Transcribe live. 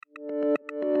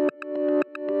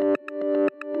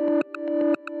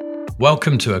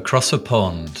Welcome to Across the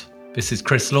Pond. This is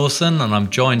Chris Lawson and I'm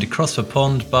joined across the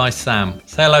pond by Sam.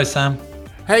 Say hello, Sam.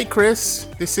 Hey Chris,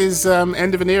 this is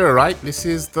end of an era, right? This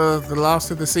is the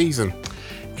last of the season.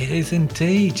 It is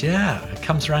indeed, yeah. It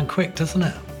comes around quick, doesn't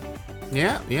it?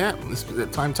 Yeah.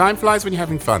 Time flies when you're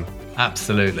having fun.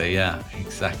 Absolutely, yeah,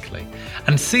 exactly.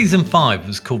 And season 5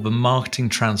 was called the Marketing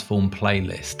Transform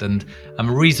Playlist. And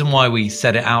the reason why we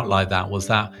set it out like that was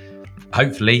that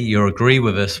hopefully you'll agree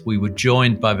with us, we were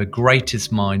joined by the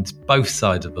greatest minds both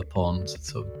sides of the pond.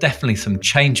 So definitely some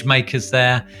change makers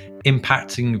there,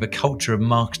 impacting the culture of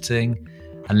marketing,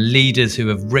 and leaders who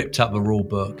have ripped up the rule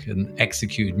book and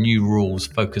executed new rules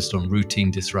focused on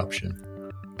routine disruption.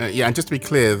 And just to be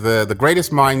clear, the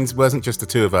greatest minds wasn't just the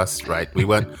two of us, right? We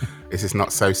weren't. This is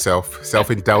not so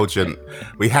self-indulgent.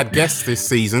 We had guests this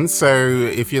season, so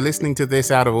if you're listening to this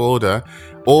out of order,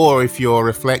 or if you're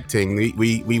reflecting,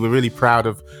 we were really proud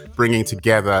of bringing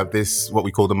together this what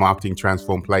we call the Marketing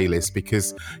Transform Playlist,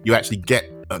 because you actually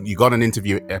you got an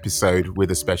interview episode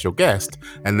with a special guest,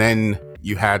 and then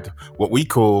you had what we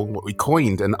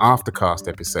coined an aftercast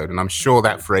episode. And I'm sure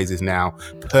that phrase is now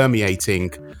permeating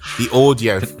the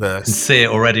audio verse. See it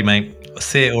already, mate.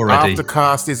 See it already.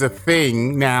 Aftercast is a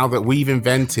thing now that we've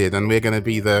invented, and we're going to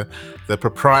be the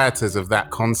proprietors of that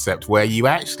concept, where you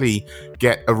actually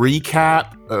get a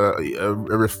recap, a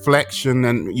reflection,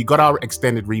 and you got our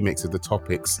extended remix of the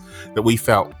topics that we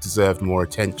felt deserved more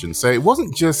attention. So it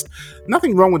wasn't just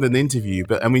nothing wrong with an interview,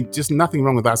 just nothing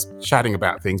wrong with us chatting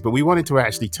about things, but we wanted to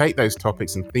actually take those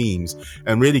topics and themes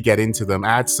and really get into them,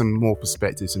 add some more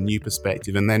perspective, some new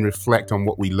perspective, and then reflect on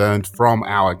what we learned from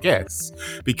our guests.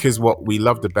 Because what we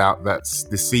loved about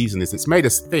this season is it's made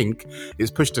us think, it's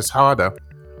pushed us harder.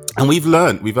 And we've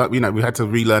learned, we've had to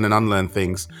relearn and unlearn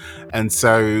things. And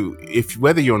so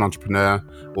whether you're an entrepreneur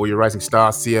or you're a rising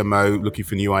star, CMO, looking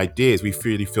for new ideas, we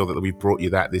really feel that we've brought you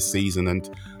that this season, and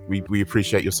we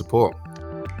appreciate your support.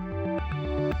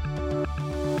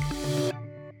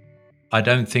 I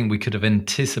don't think we could have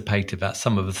anticipated that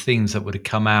some of the themes that would have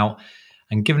come out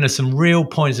and given us some real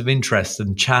points of interest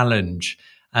and challenge.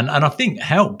 And I think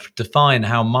help define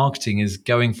how marketing is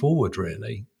going forward,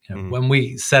 really. When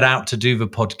we set out to do the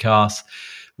podcast,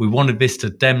 we wanted this to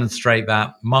demonstrate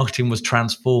that marketing was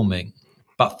transforming,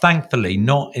 but thankfully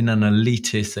not in an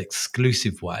elitist,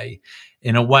 exclusive way,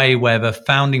 in a way where the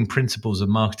founding principles of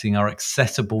marketing are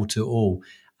accessible to all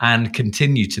and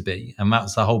continue to be. And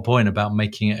that's the whole point about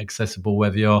making it accessible,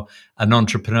 whether you're an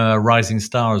entrepreneur, a rising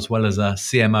star, as well as a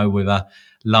CMO with a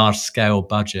large scale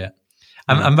budget.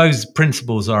 And those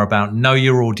principles are about know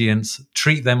your audience,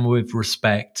 treat them with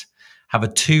respect, have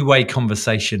a two-way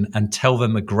conversation and tell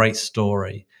them a great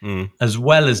story, as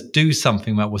well as do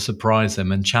something that will surprise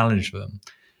them and challenge them.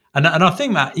 And I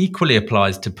think that equally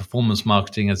applies to performance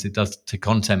marketing as it does to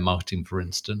content marketing, for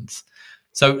instance.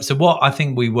 So what I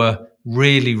think we were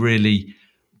really, really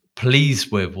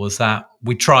pleased with was that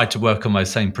we tried to work on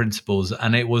those same principles,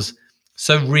 and it was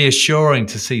so reassuring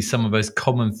to see some of those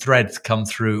common threads come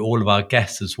through all of our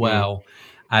guests as well.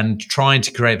 And trying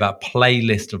to create that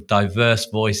playlist of diverse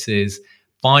voices,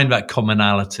 find that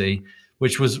commonality,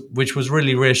 which was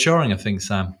really reassuring, I think,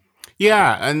 Sam.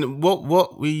 Yeah, and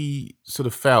what we sort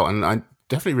of felt, and I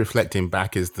definitely reflecting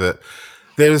back, is that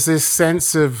there was this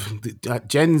sense of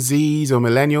Gen Zs or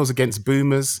millennials against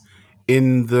boomers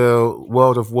in the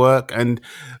world of work, and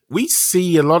we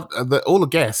see a lot of all the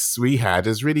guests we had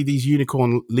as really these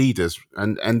unicorn leaders,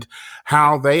 and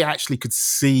how they actually could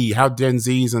see how Gen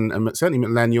Zs and certainly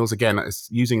millennials, again,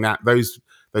 using those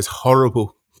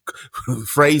horrible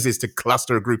phrases to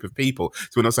cluster a group of people.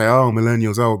 So we're not saying, oh,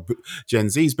 millennials, oh, Gen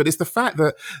Zs, but it's the fact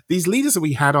that these leaders that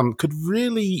we had on could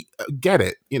really get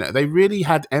it. They really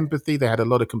had empathy. They had a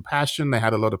lot of compassion. They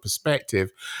had a lot of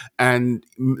perspective. And,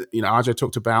 Ajay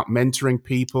talked about mentoring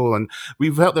people, and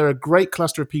we felt they're a great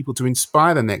cluster of people to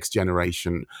inspire the next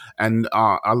generation, and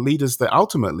are leaders that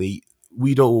ultimately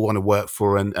we'd all want to work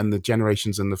for, and the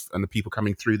generations and the people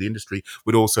coming through the industry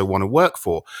would also want to work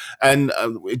for. And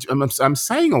I'm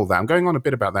saying all that, I'm going on a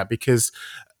bit about that because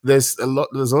there's a lot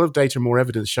of data and more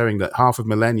evidence showing that half of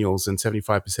millennials and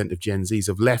 75% of Gen Zs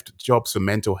have left jobs for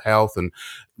mental health and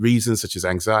reasons such as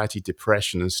anxiety,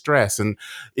 depression, and stress. And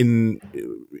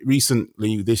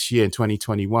recently this year in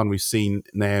 2021, we've seen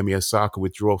Naomi Osaka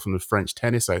withdraw from the French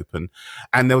Tennis Open,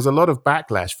 and there was a lot of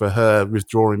backlash for her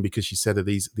withdrawing because she said of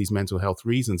these mental health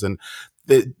reasons. And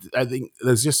I think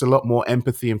there's just a lot more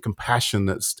empathy and compassion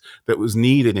that was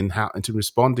needed into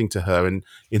responding to her and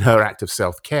in her act of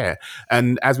self-care.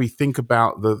 And as we think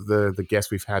about the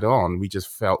guests we've had on, we just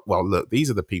felt, well, look,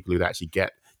 these are the people who actually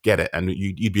get get it, and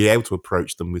you'd be able to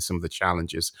approach them with some of the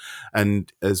challenges.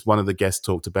 And as one of the guests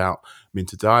talked about,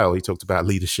 Minter Dial, he talked about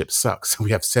leadership sucks.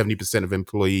 We have 70% of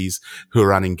employees who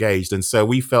are unengaged, and so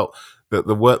we felt that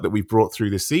the work that we brought through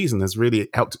this season has really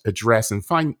helped address and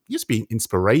find just be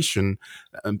inspiration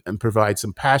and provide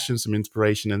some passion, some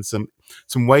inspiration, and some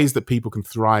ways that people can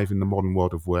thrive in the modern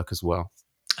world of work as well.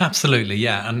 Absolutely,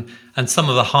 yeah. And some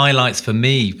of the highlights for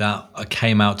me that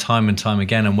came out time and time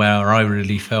again, and where I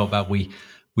really felt that we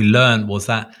learned, was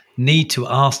that need to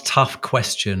ask tough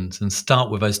questions and start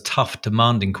with those tough,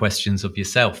 demanding questions of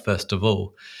yourself, first of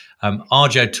all.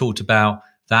 Arjo talked about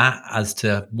that as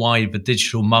to why the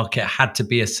digital market had to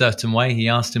be a certain way. He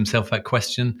asked himself that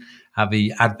question at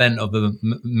the advent of the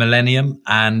millennium.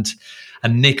 And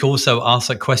Nick also asked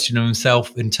that question of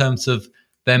himself in terms of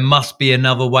there must be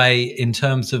another way in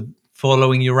terms of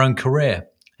following your own career.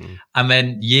 And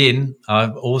then Yin,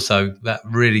 also, that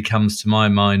really comes to my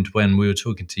mind when we were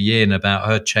talking to Yin about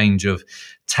her change of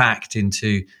tact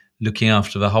into looking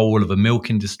after the whole of the milk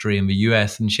industry in the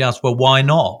US. And she asked, well, why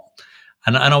not?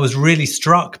 And I was really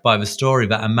struck by the story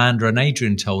that Amanda and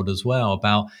Adrian told as well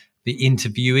about the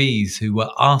interviewees who were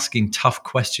asking tough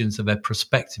questions of their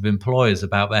prospective employers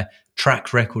about their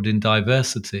track record in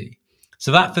diversity.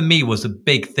 So that for me was a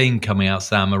big thing coming out,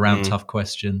 Sam, around tough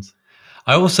questions.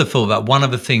 I also thought that one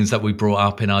of the things that we brought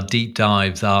up in our deep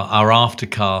dives, our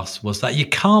aftercasts, was that you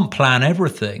can't plan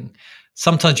everything.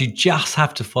 Sometimes you just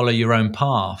have to follow your own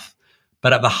path.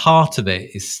 But at the heart of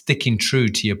it is sticking true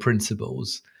to your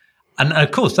principles. And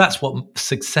of course, that's what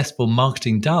successful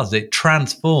marketing does. It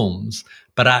transforms,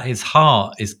 but at its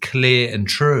heart is clear and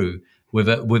true with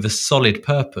a solid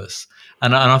purpose.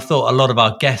 And I thought a lot of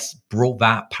our guests brought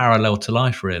that parallel to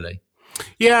life, really.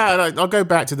 Yeah, I'll go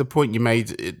back to the point you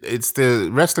made. It's the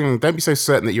wrestling. Don't be so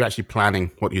certain that you're actually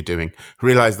planning what you're doing.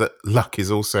 Realize that luck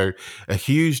is also a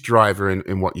huge driver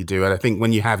in what you do. And I think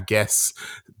when you have guests,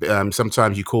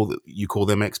 sometimes you call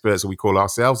them experts, or we call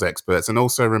ourselves experts. And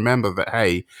also remember that,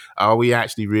 hey, are we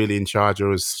actually really in charge,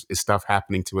 or is stuff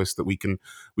happening to us that we can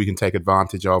take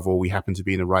advantage of, or we happen to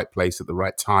be in the right place at the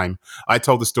right time? I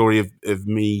told the story of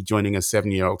me joining a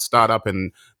 7-year-old startup,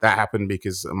 and that happened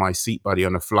because my seat buddy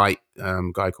on a flight,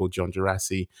 guy called John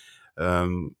Gerasi,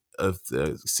 of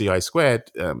the CI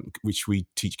Squared, which we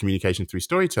teach communication through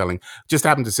storytelling, just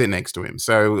happened to sit next to him.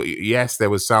 So yes, there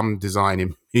was some design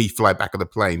in me fly back of the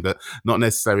plane, but not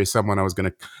necessarily someone I was going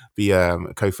to be a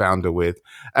co-founder with.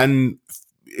 And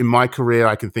in my career,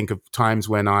 I can think of times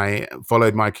when I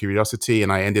followed my curiosity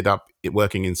and I ended up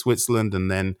working in Switzerland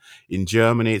and then in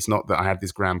Germany. It's not that I had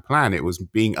this grand plan; it was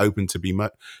being open to be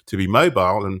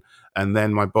mobile. And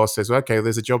then my boss says, well, okay,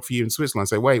 there's a job for you in Switzerland.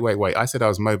 I say, wait. I said I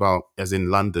was mobile as in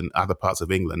London, other parts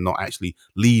of England, not actually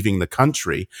leaving the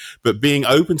country, but being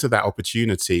open to that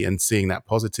opportunity and seeing that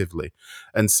positively.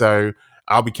 And so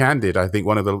I'll be candid. I think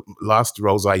one of the last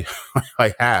roles I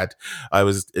had, I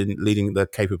was leading the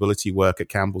capability work at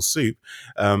Campbell's Soup.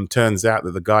 Turns out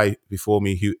that the guy before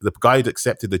me, the guy who'd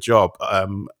accepted the job,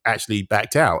 actually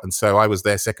backed out. And so I was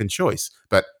their second choice.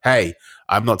 But hey,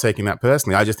 I'm not taking that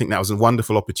personally. I just think that was a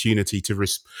wonderful opportunity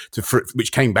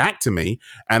which came back to me,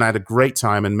 and I had a great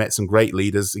time and met some great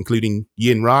leaders, including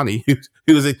Yin Rani,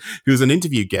 who was an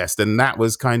interview guest, and that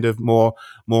was kind of more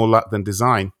luck than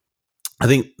design. I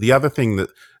think the other thing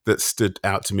that stood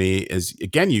out to me is,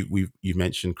 again, you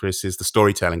mentioned, Chris, is the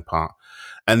storytelling part,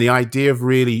 and the idea of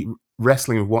really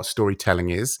wrestling with what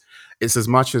storytelling is. It's as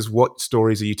much as what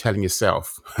stories are you telling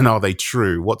yourself, and are they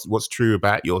true? What's true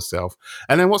about yourself,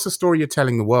 and then what's the story you're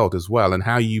telling the world as well, and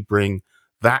how you bring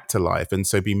that to life. And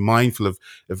so be mindful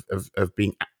of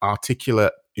being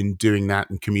articulate in doing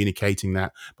that and communicating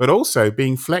that, but also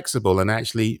being flexible and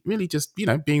actually really just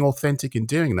being authentic in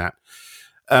doing that.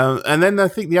 And then I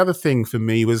think the other thing for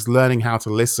me was learning how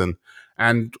to listen.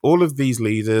 And all of these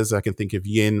leaders, I can think of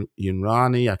Yin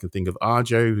Rani, I can think of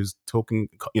Arjo, who's talking,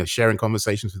 sharing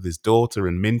conversations with his daughter,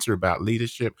 and Minter about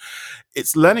leadership.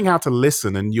 It's learning how to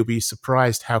listen, and you'll be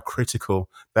surprised how critical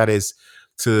that is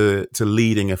to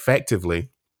leading effectively.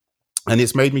 And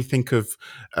it's made me think of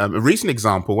a recent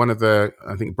example. One of the,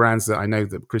 I think, brands that I know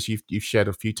that, Chris, you've shared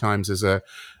a few times as a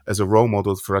role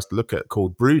model for us to look at,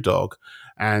 called BrewDog.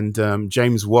 And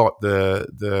James Watt,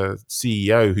 the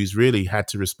CEO, who's really had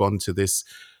to respond to this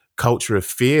culture of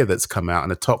fear that's come out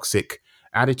and a toxic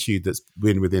attitude that's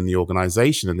been within the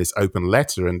organization, and this open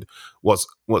letter. And what's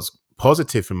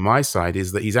positive from my side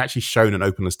is that he's actually shown an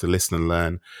openness to listen and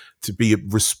learn, to be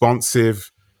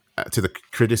responsive to the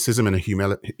criticism in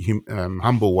a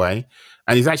humble way,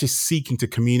 and he's actually seeking to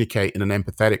communicate in an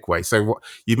empathetic way. So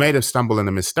you made a stumble and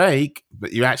a mistake,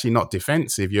 but you're actually not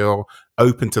defensive. You're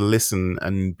open to listen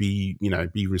and be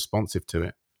responsive to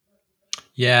it.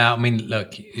 Yeah, I mean,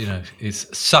 look,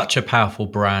 it's such a powerful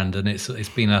brand, and it's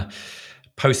been a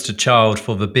poster child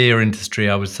for the beer industry,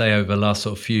 I would say, over the last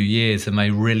sort of few years, and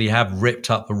they really have ripped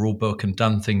up the rule book and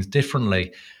done things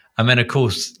differently. And then, of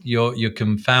course, you're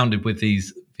confounded with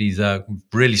these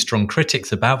really strong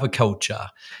critics about the culture.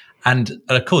 And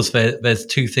of course, there's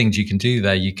two things you can do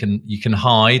there. You can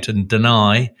hide and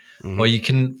deny, Hmm. or you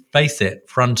can face it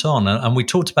front on. And we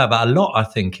talked about that a lot, I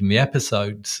think, in the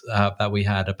episodes that we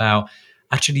had about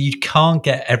actually you can't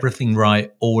get everything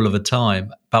right all of the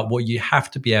time. But what you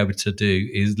have to be able to do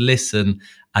is listen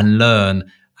and learn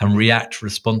and Hmm. react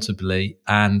responsibly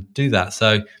and do that.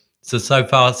 So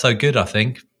far so good, I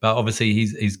think. But obviously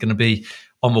he's going to be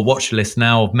on the watch list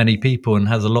now of many people and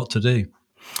has a lot to do.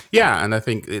 Yeah, and I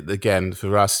think again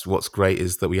for us, what's great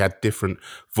is that we had different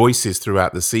voices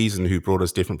throughout the season who brought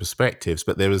us different perspectives.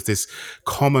 But there was this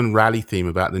common rally theme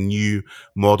about the new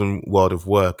modern world of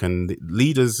work, and the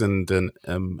leaders and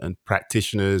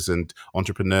practitioners and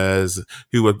entrepreneurs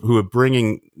who are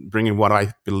bringing what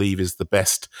I believe is the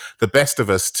best of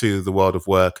us to the world of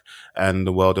work and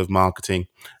the world of marketing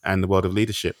and the world of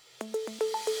leadership.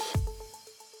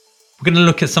 We're going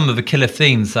to look at some of the killer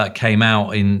themes that came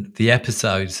out in the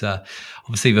episodes.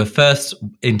 Obviously, the first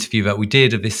interview that we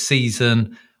did of this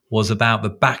season was about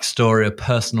the backstory of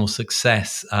personal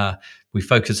success. We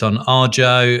focused on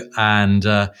Arjo,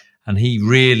 and he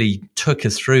really took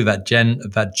us through that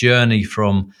journey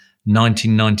from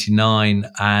 1999.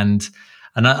 And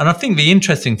I think the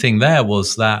interesting thing there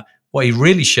was that what he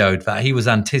really showed that he was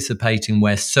anticipating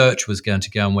where search was going to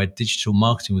go and where digital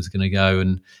marketing was going to go,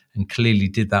 and clearly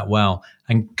did that well.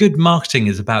 And good marketing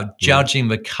is about Mm. judging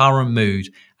the current mood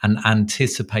and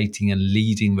anticipating and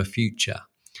leading the future.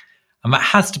 And that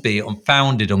has to be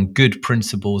founded on good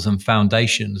principles and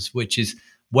foundations, which is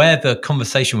where the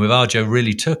conversation with Arjo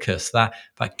really took us, that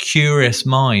curious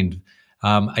mind,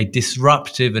 a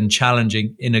disruptive and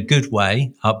challenging, in a good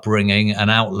way, upbringing and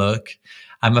outlook.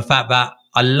 And the fact that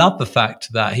I love the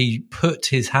fact that he put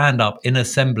his hand up in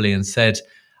assembly and said,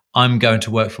 I'm going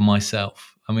to work for myself.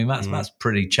 I mean, that's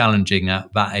pretty challenging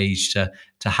at that age to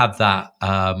have that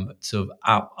sort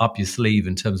of up your sleeve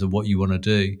in terms of what you want to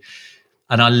do.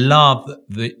 And I love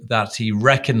that he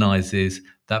recognizes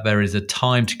that there is a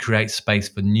time to create space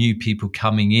for new people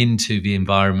coming into the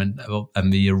environment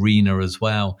and the arena as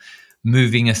well,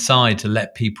 moving aside to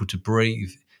let people to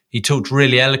breathe. He talked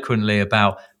really eloquently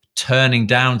about turning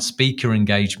down speaker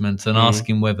engagements and Mm.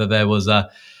 asking whether there was a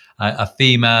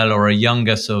female or a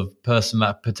younger sort of person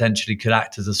that potentially could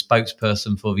act as a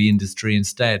spokesperson for the industry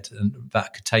instead, and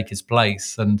that could take his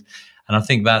place. And I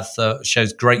think that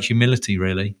shows great humility,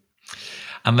 really.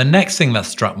 And the next thing that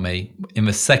struck me in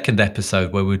the second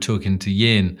episode where we were talking to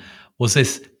Yin was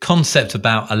this concept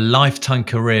about a lifetime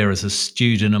career as a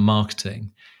student of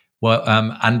marketing. Well,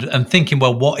 and thinking,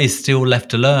 well, what is still left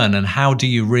to learn and how do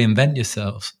you reinvent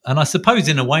yourself? And I suppose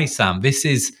in a way, Sam, this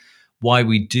is why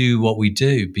we do what we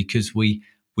do, because we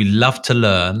love to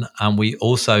learn, and we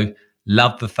also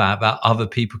love the fact that other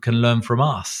people can learn from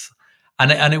us.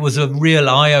 And it was a real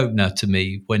eye opener to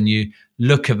me when you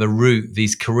look at the route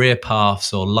these career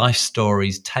paths or life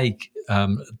stories take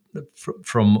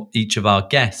from each of our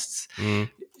guests. Mm.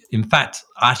 In fact,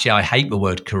 actually, I hate the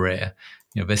word career.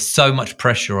 There's so much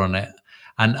pressure on it.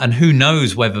 And who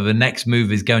knows whether the next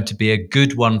move is going to be a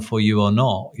good one for you or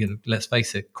not. Let's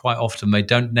face it, quite often they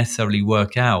don't necessarily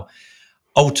work out.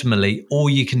 Ultimately, all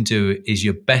you can do is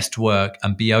your best work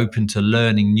and be open to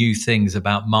learning new things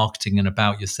about marketing and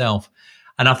about yourself.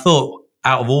 And I thought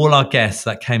out of all our guests,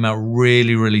 that came out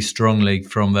really, really strongly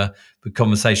from the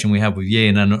conversation we had with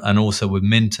Yin and also with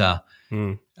Minter.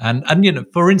 Mm. And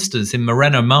for instance, in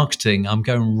Moreno marketing, I'm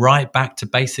going right back to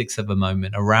basics at the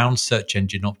moment around search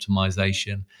engine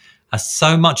optimization, as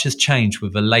so much has changed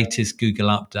with the latest Google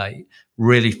update,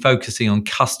 really focusing on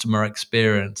customer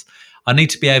experience. I need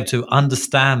to be able to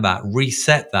understand that,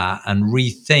 reset that, and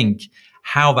rethink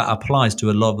how that applies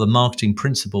to a lot of the marketing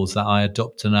principles that I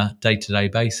adopt on a day-to-day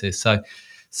basis. So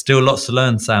still lots to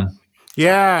learn, Sam.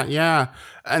 Yeah, yeah.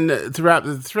 And throughout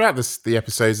the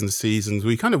episodes and the seasons,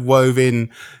 we kind of wove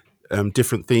in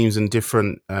different themes and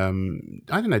different I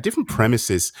don't know, different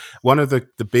premises. One of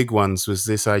the big ones was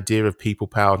this idea of people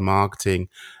powered marketing,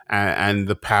 and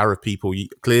the power of people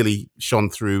clearly shone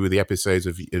through with the episodes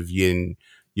of Yin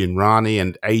Rani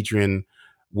and Adrian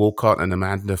Walcott and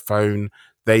Amanda Phone.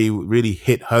 They really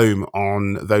hit home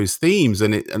on those themes,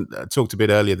 and I talked a bit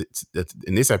earlier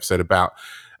in this episode about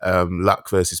luck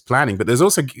versus planning. But there's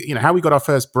also, how we got our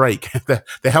first break,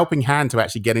 the helping hand to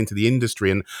actually get into the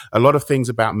industry, and a lot of things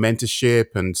about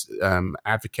mentorship and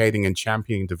advocating and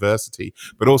championing diversity,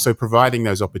 but also providing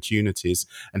those opportunities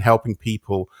and helping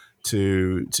people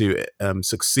to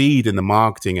succeed in the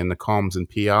marketing and the comms and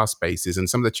PR spaces, and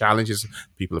some of the challenges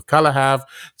people of color have,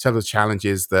 some of the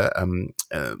challenges that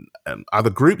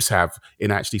other groups have in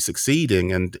actually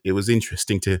succeeding. And it was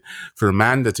interesting for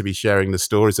Amanda to be sharing the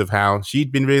stories of how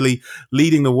she'd been really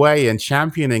leading the way and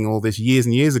championing all this years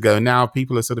and years ago. And now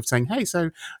people are sort of saying, "Hey, so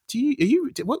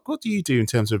what do you do in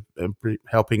terms of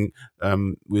helping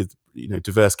with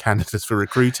diverse candidates for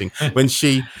recruiting?" When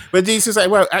she says,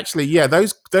 "Well, actually, yeah,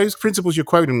 those principles you're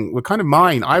quoting were kind of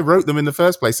mine. I wrote them in the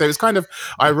first place." So it's kind of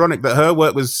ironic that her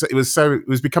work was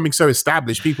becoming so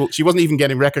established. She wasn't even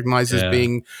getting recognized as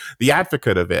being the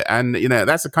advocate of it. And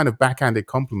that's a kind of backhanded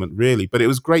compliment, really. But it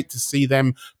was great to see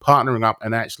them partnering up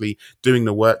and actually doing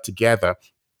the work together,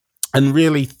 and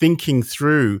really thinking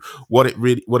through what it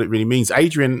really means.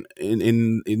 Adrian,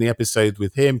 in the episode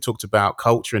with him, talked about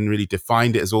culture and really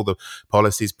defined it as all the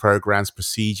policies, programs,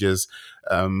 procedures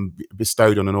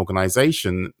bestowed on an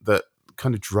organization that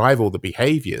kind of drive all the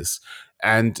behaviors.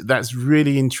 And that's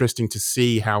really interesting to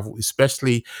see how,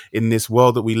 especially in this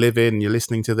world that we live in, you're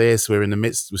listening to this, we're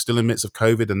still in the midst of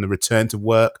COVID and the return to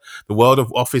work, the world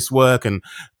of office work, and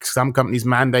some companies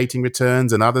mandating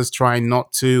returns and others trying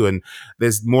not to. And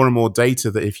there's more and more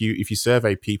data that if you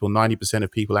survey people, 90%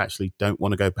 of people actually don't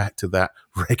want to go back to that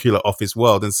regular office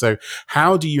world. And so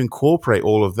how do you incorporate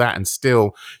all of that and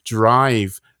still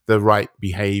drive the right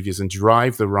behaviors and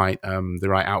drive the right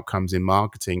outcomes in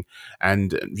marketing,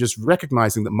 and just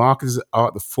recognizing that marketers are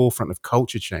at the forefront of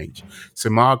culture change. So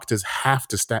marketers have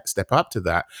to step up to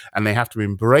that, and they have to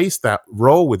embrace that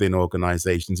role within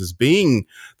organizations as being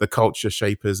the culture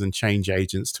shapers and change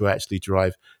agents to actually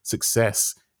drive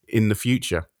success in the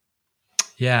future.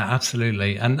 Yeah,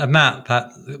 absolutely. And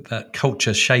that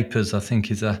culture shapers, I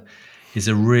think, is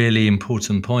a really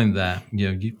important point there.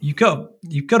 You've got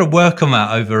to work on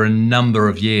that over a number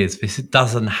of years. This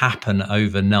doesn't happen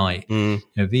overnight.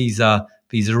 These are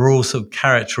all sort of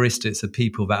characteristics of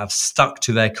people that have stuck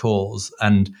to their cause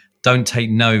and don't take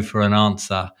no for an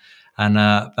answer. And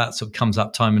that sort of comes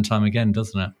up time and time again,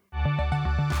 doesn't it?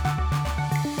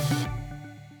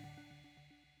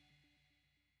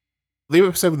 The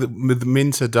episode with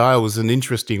Minter Dial was an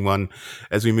interesting one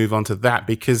as we move on to that,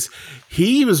 because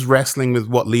he was wrestling with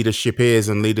what leadership is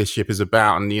and leadership is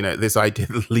about. And, this idea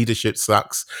that leadership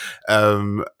sucks,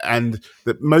 and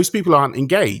that most people aren't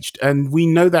engaged. And we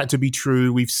know that to be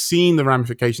true. We've seen the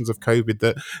ramifications of COVID,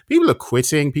 that people are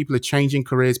quitting, people are changing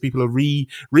careers, people are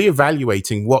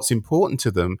reevaluating what's important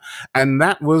to them. And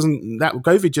that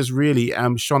COVID just really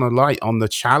shone a light on the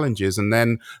challenges, and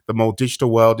then the more digital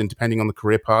world, and depending on the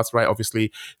career path, right?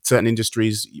 Obviously, certain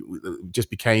industries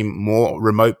just became more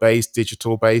remote-based,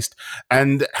 digital-based.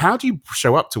 And how do you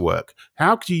show up to work?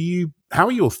 How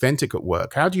are you authentic at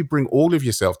work? How do you bring all of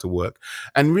yourself to work?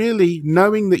 And really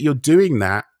knowing that you're doing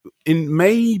that, it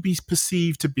may be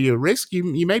perceived to be a risk.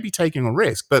 You may be taking a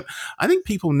risk, but I think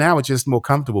people now are just more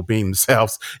comfortable being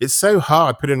themselves. It's so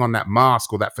hard putting on that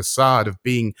mask or that facade of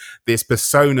being this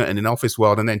persona in an office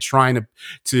world, and then trying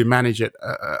to manage it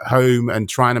at home and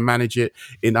trying to manage it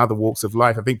in other walks of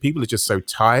life. I think people are just so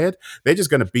tired. They're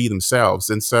just going to be themselves.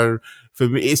 And so for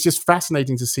me, it's just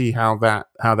fascinating to see how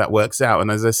that works out. And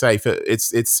as I say,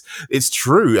 it's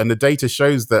true. And the data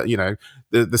shows that,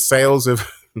 the sales of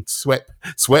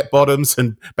sweat bottoms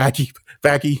and baggy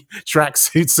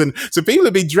tracksuits, and so people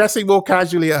have been dressing more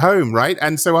casually at home, right?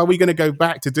 And so are we going to go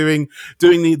back to doing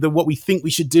the what we think we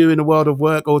should do in the world of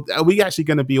work, or are we actually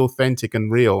going to be authentic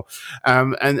and real?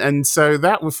 And so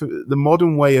that was the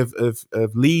modern way of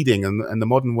leading, and the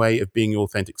modern way of being your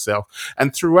authentic self.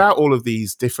 And throughout all of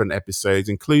these different episodes,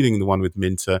 including the one with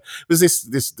Minter, was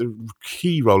the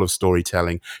key role of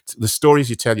storytelling, the stories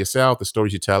you tell yourself, the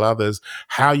stories you tell others,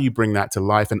 how you bring that to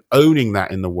life, and owning that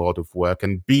in the world of work,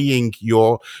 and being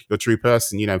your true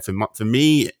person. For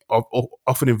me,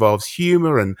 often involves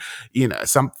humor and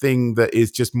something that is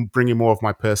just bringing more of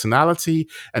my personality.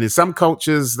 And in some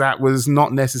cultures, that was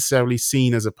not necessarily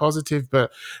seen as a positive.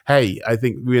 But hey, I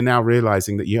think we're now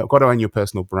realizing that you've got to own your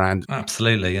personal brand.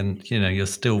 Absolutely, and you're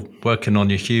still working on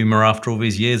your humor after all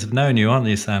these years of knowing you, aren't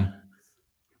you, Sam?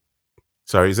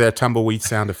 Sorry, is there a tumbleweed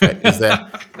sound effect? Is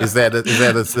there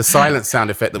the silent sound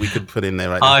effect that we could put in there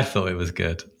right now? I thought it was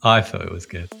good.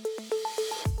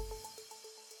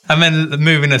 And then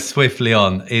moving us swiftly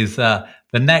on is the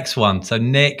next one. So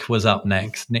Nick was up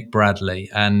next, Nick Bradley,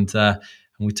 and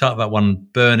we talked about one,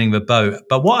 burning the boat.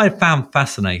 But what I found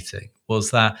fascinating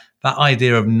was that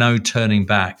idea of no turning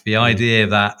back, the idea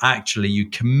that actually you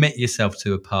commit yourself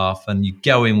to a path and you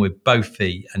go in with both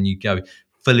feet and you go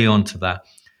fully onto that.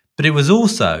 But it was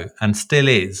also, and still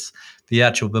is,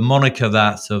 the moniker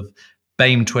that sort of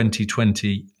BAME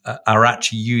 2020 are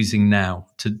actually using now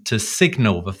to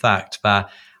signal the fact that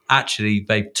actually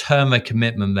they've turned their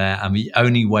commitment there and the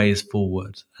only way is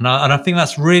forward. And I think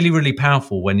that's really, really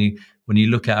powerful when you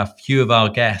look at a few of our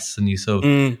guests and you sort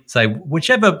of say,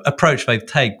 whichever approach they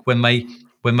take, when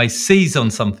they seize on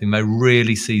something, they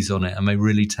really seize on it and they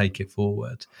really take it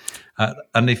forward.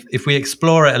 And if we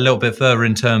explore it a little bit further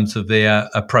in terms of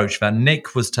the approach that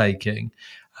Nick was taking,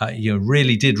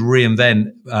 really did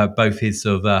reinvent both his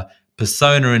sort of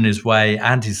persona in his way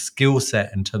and his skill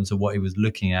set in terms of what he was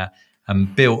looking at,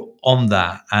 and built on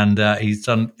that. And he's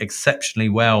done exceptionally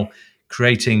well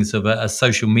creating sort of a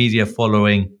social media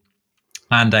following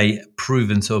and a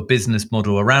proven sort of business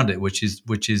model around it, which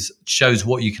is shows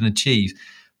what you can achieve,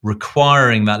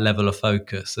 requiring that level of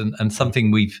focus. And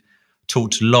something we've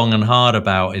talked long and hard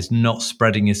about is not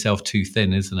spreading yourself too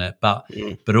thin, isn't it?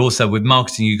 But also with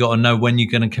marketing, you got to know when you're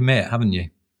going to commit, haven't you?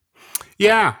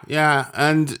 Yeah.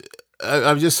 And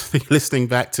I'm just listening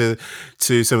back to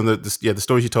some of the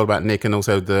stories you told about Nick, and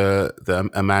also the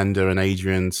Amanda and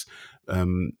Adrian's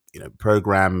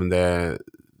program and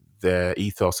their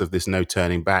ethos of this no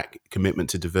turning back commitment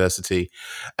to diversity.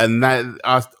 And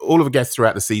that all of the guests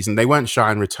throughout the season, they weren't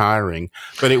shy in retiring,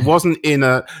 but it wasn't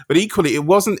but equally it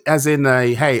wasn't as in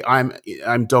a, hey,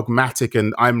 I'm dogmatic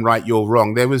and I'm right, you're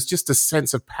wrong. There was just a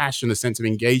sense of passion, a sense of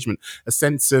engagement, a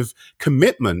sense of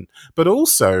commitment. But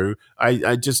also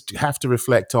I just have to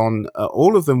reflect on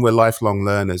all of them were lifelong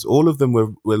learners. All of them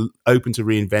were open to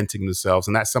reinventing themselves.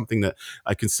 And that's something that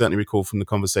I can certainly recall from the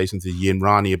conversations with Yin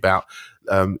Rani about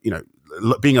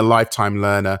being a lifetime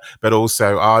learner, but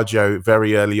also Arjo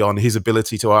very early on, his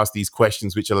ability to ask these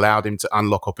questions, which allowed him to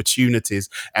unlock opportunities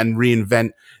and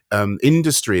reinvent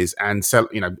industries and sell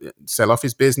off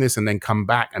his business and then come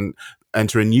back and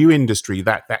enter a new industry,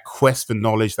 that quest for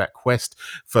knowledge, that quest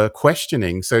for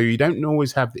questioning. So you don't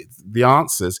always have the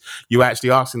answers. You're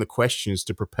actually asking the questions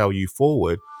to propel you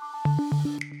forward.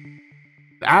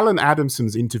 Alan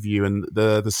Adamson's interview and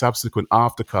the subsequent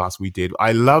aftercast we did,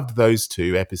 I loved those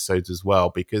two episodes as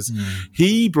well, because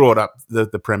he brought up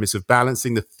the premise of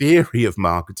balancing the theory of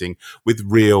marketing with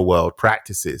real world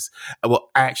practices and what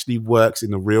actually works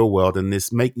in the real world, and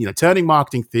this turning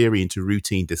marketing theory into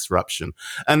routine disruption.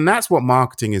 And that's what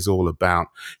marketing is all about.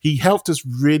 He helped us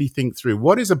really think through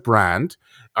what is a brand,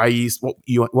 i.e. what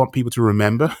you want people to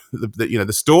remember,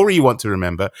 the story you want to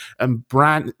remember, and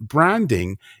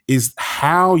branding is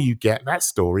how you get that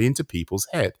story into people's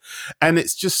head. And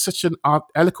it's just such an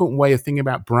eloquent way of thinking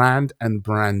about brand and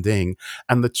branding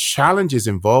and the challenges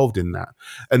involved in that.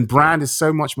 And brand is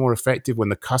so much more effective when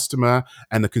the customer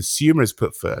and the consumer is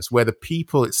put first, where the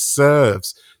people it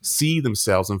serves see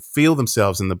themselves and feel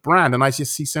themselves in the brand. And I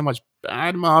just see so much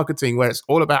bad marketing where it's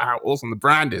all about how awesome the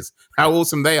brand is, how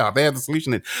awesome they are. They have the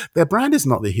solution. Their brand is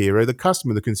not the hero, the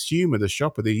customer, the consumer, the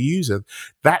shopper, the user.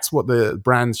 That's what the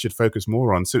brands should focus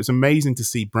more on. So it's amazing to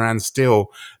see brands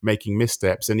still making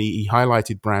missteps. And he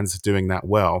highlighted brands doing that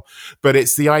well. But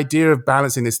it's the idea of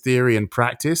balancing this theory and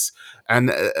practice, and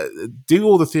do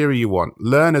all the theory you want.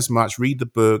 Learn as much, read the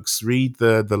books, read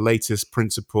the latest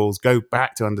principles, go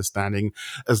back to understanding,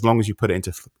 as long as you put it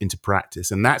into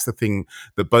practice. And that's the thing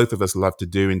that both of us love to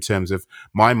do in terms of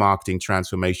my marketing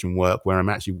transformation work, where I'm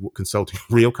actually consulting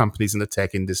real companies in the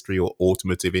tech industry or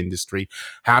automotive industry,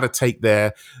 how to take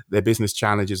their business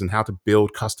challenges and how to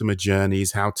build customer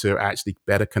journeys, how to actually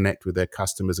better connect with their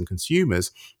customers and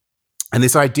consumers. And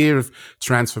this idea of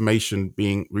transformation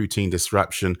being routine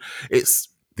disruption, it's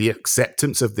the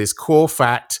acceptance of this core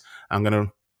fact. I'm going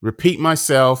to repeat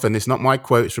myself, and it's not my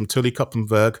quote, it's from Tully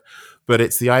Koppenberg, but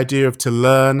it's the idea of to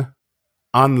learn,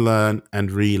 unlearn, and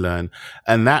relearn.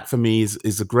 And that for me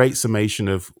is a great summation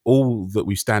of all that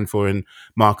we stand for in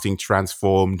Marketing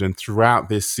Transformed. And throughout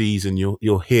this season,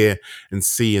 you'll hear and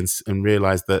see and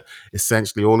realize that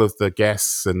essentially all of the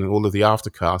guests and all of the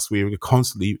aftercasts, we were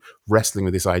constantly wrestling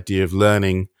with this idea of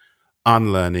learning,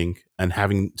 unlearning, and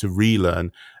having to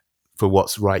relearn for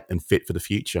what's right and fit for the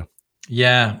future.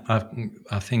 Yeah,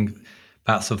 I think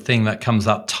that sort of thing that comes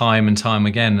up time and time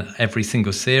again, every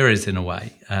single series in a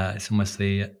way. It's almost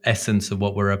the essence of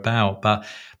what we're about. But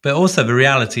also the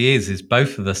reality is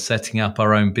both of us setting up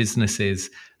our own businesses,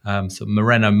 sort of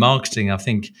Moreno Marketing. I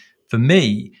think for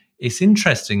me, it's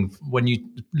interesting when you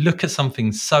look at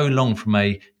something so long from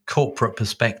a corporate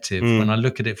perspective, when I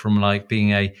look at it from like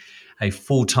being a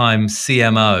full-time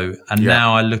CMO, and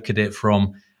now I look at it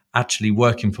from actually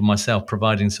working for myself,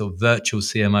 providing sort of virtual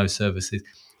CMO services.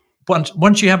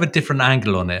 Once you have a different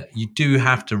angle on it, you do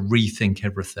have to rethink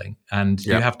everything, and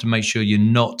you have to make sure you're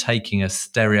not taking a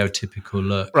stereotypical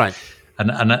look. Right.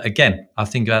 And again, I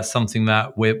think that's something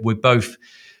that we both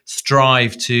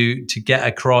strive to get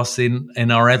across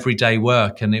in our everyday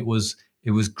work. And it was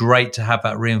great to have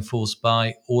that reinforced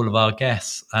by all of our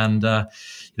guests. And I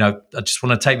just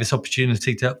want to take this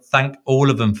opportunity to thank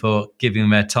all of them for giving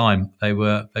their time. They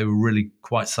were really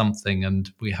quite something, and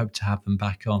we hope to have them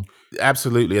back on.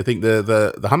 Absolutely. I think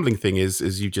the humbling thing is,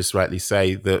 as you just rightly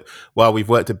say, that while we've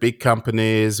worked at big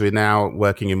companies, we're now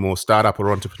working in more startup or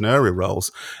entrepreneurial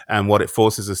roles. And what it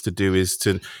forces us to do is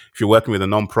to, if you're working with a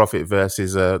nonprofit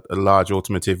versus a large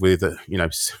automotive with,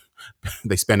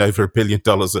 they spend over $1 billion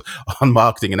on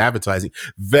marketing and advertising,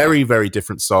 very, very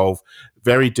different solve,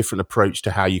 very different approach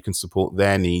to how you can support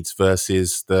their needs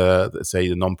versus the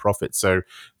nonprofit. So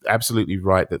absolutely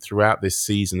right that throughout this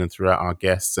season and throughout our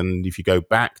guests, and if you go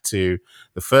back to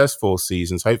the first 4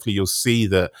 seasons, hopefully you'll see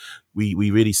that we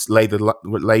really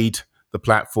laid the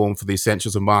platform for the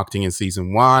essentials of marketing in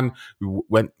season 1. We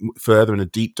went further in a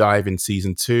deep dive in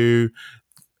season 2.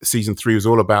 Season 3 was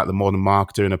all about the modern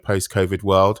marketer in a post-COVID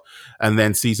world. And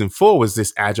then season 4 was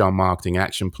this agile marketing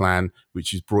action plan,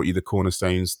 which has brought you the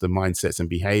cornerstones, the mindsets and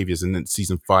behaviors. And then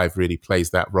season 5 really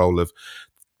plays that role of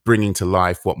bringing to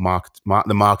life what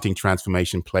the marketing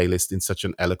transformation playlist in such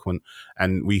an eloquent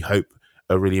and, we hope,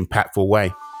 a really impactful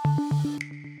way.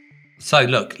 So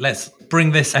look, let's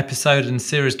bring this episode and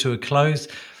series to a close.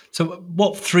 So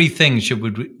what 3 things should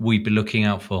we be looking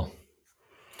out for?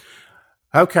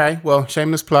 Okay, well,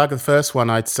 shameless plug. The first one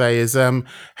I'd say is,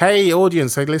 hey,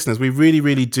 audience, hey, listeners, we really,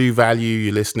 really do value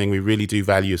you listening. We really do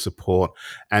value your support.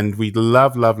 And we'd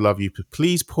love, love, love you.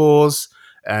 Please pause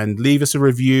and leave us a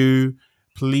review.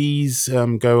 Please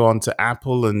go on to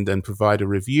Apple and provide a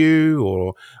review,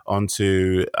 or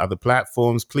onto other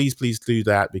platforms. Please do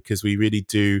that, because we really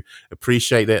do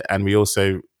appreciate it. And we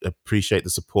also appreciate the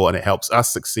support, and it helps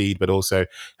us succeed, but also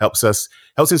helps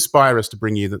inspire us to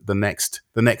bring you the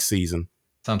next season.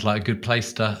 Sounds like a good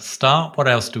place to start. What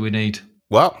else do we need?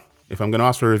 Well, if I'm going to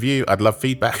ask for a review, I'd love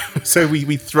feedback. So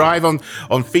we thrive on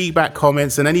feedback,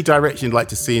 comments, and any direction you'd like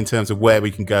to see in terms of where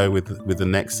we can go with the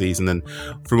next season. And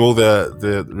from all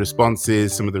the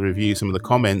responses, some of the reviews, some of the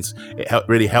comments, it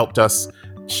really helped us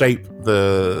shape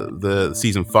the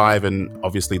season 5, and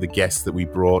obviously the guests that we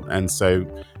brought. And so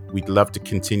we'd love to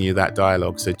continue that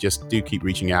dialogue. So just do keep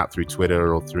reaching out through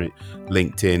Twitter or through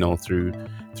LinkedIn or through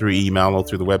email or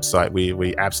through the website.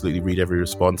 We absolutely read every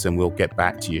response, and we'll get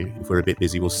back to you. If we're a bit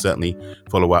busy, we'll certainly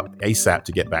follow up ASAP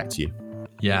to get back to you.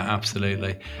 Yeah,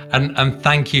 absolutely. And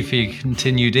thank you for your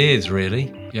continued ears,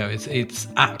 really. It's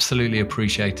absolutely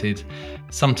appreciated.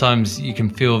 Sometimes you can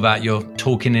feel that you're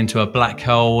talking into a black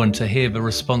hole, and to hear the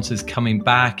responses coming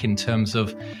back in terms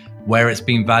of where it's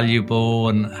been valuable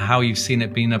and how you've seen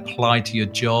it being applied to your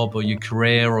job or your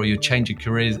career or your change of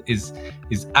career is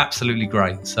absolutely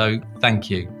great. So thank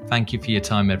you for your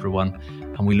time, everyone,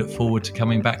 and we look forward to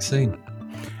coming back soon.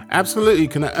 Absolutely.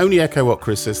 Can only echo what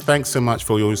Chris says. Thanks so much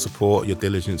for your support, your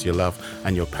diligence, your love,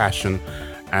 and your passion.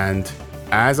 And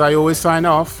as I always sign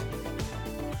off,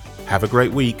 have a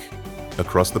great week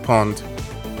across the pond.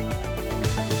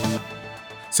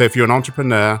 So if you're an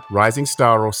entrepreneur, rising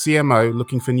star, or CMO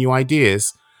looking for new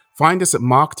ideas, find us at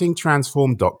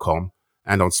marketingtransform.com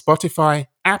and on Spotify,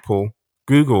 Apple,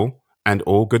 Google, and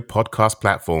all good podcast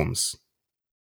platforms.